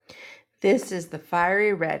This is the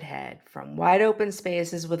Fiery Redhead from Wide Open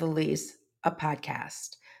Spaces with Ilise, a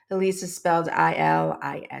podcast. Ilise is spelled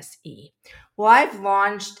Ilise. Well, I've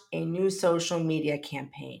launched a new social media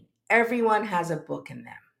campaign. Everyone has a book in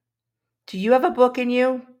them. Do you have a book in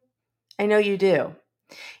you? I know you do.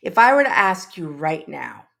 If I were to ask you right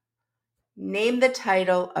now, name the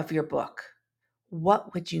title of your book,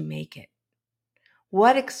 what would you make it?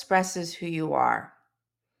 What expresses who you are?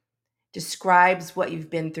 Describes what you've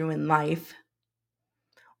been through in life?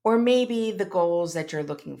 Or maybe the goals that you're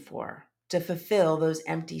looking for to fulfill those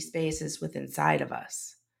empty spaces within inside of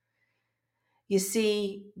us. You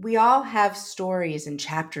see, we all have stories and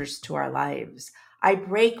chapters to our lives. I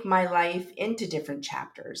break my life into different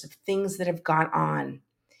chapters of things that have gone on.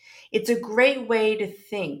 It's a great way to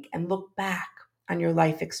think and look back on your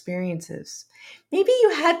life experiences. Maybe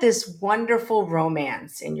you had this wonderful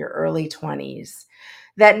romance in your early 20s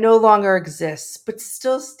that no longer exists, but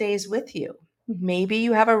still stays with you. Maybe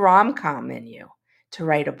you have a rom-com in you to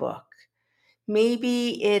write a book.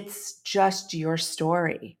 Maybe it's just your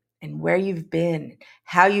story and where you've been,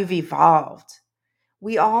 how you've evolved.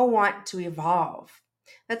 We all want to evolve.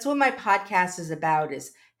 That's what my podcast is about,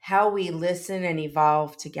 is how we listen and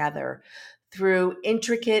evolve together through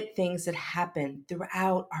intricate things that happen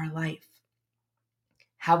throughout our life.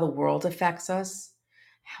 How the world affects us,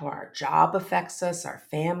 how our job affects us, our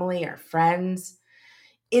family, our friends.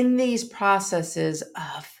 In these processes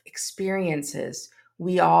of experiences,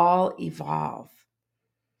 we all evolve.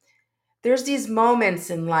 There's these moments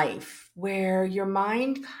in life where your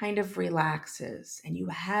mind kind of relaxes and you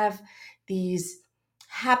have these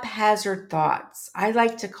haphazard thoughts. I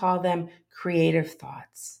like to call them creative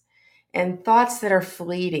thoughts, and thoughts that are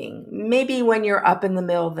fleeting. Maybe when you're up in the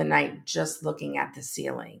middle of the night just looking at the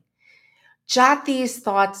ceiling. Jot these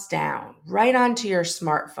thoughts down right onto your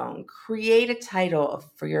smartphone. Create a title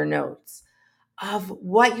for your notes of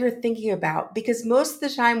what you're thinking about, because most of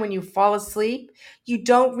the time when you fall asleep, you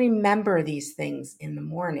don't remember these things in the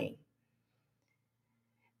morning.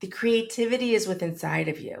 The creativity is within inside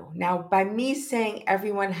of you. Now, by me saying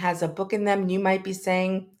everyone has a book in them, you might be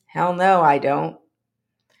saying, hell no, I don't.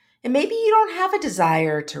 And maybe you don't have a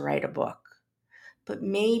desire to write a book, but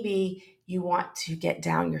maybe you want to get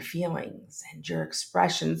down your feelings and your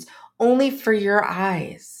expressions only for your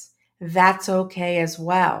eyes. That's okay as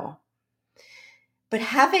well. But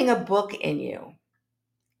having a book in you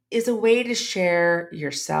is a way to share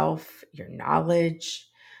yourself, your knowledge.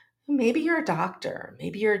 Maybe you're a doctor,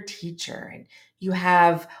 maybe you're a teacher, and you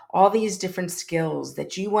have all these different skills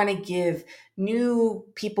that you want to give new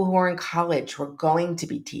people who are in college who are going to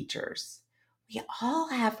be teachers. We all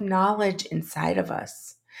have knowledge inside of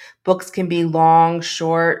us. Books can be long,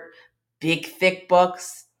 short, big, thick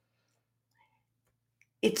books.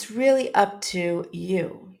 It's really up to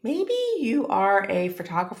you. Maybe you are a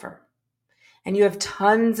photographer and you have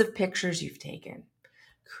tons of pictures you've taken.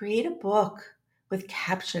 Create a book with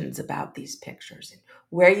captions about these pictures and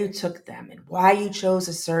where you took them and why you chose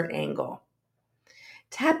a certain angle.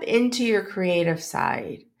 Tap into your creative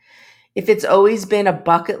side. If it's always been a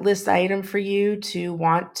bucket list item for you to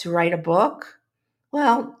want to write a book,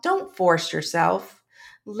 well, don't force yourself.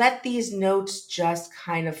 Let these notes just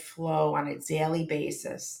kind of flow on a daily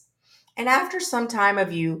basis. And after some time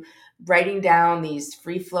of you writing down these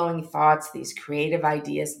free flowing thoughts, these creative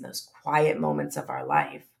ideas, and those quiet moments of our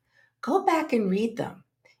life, go back and read them.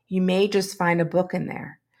 You may just find a book in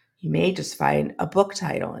there. You may just find a book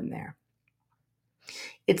title in there.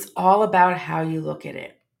 It's all about how you look at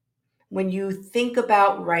it. When you think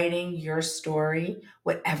about writing your story,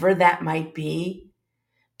 whatever that might be,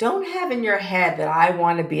 don't have in your head that I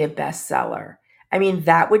want to be a bestseller. I mean,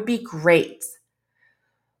 that would be great.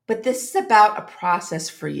 But this is about a process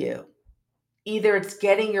for you. Either it's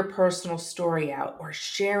getting your personal story out or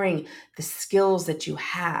sharing the skills that you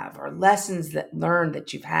have or lessons that learned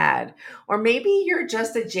that you've had. Or maybe you're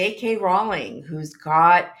just a J.K. Rowling who's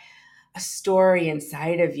got a story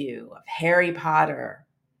inside of you of Harry Potter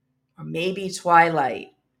or maybe Twilight.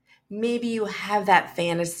 Maybe you have that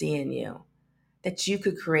fantasy in you that you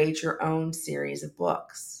could create your own series of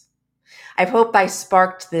books. I hope I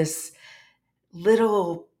sparked this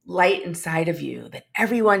little light inside of you that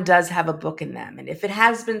everyone does have a book in them. And if it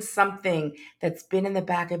has been something that's been in the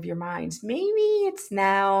back of your minds, maybe it's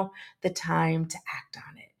now the time to act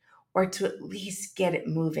on it or to at least get it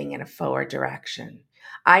moving in a forward direction.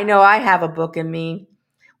 I know I have a book in me.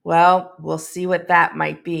 Well, we'll see what that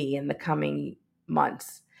might be in the coming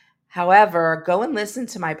months. However, go and listen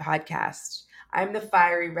to my podcast. I'm the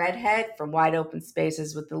Fiery Redhead from Wide Open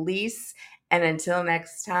Spaces with Ilise. And until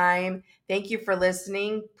next time, thank you for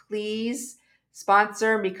listening. Please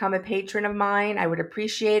sponsor and become a patron of mine, I would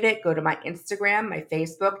appreciate it. Go to my Instagram, my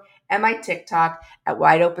Facebook, and my TikTok at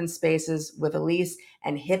Wide Open Spaces with Ilise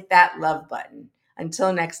and hit that love button.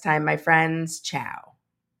 Until next time, my friends, ciao.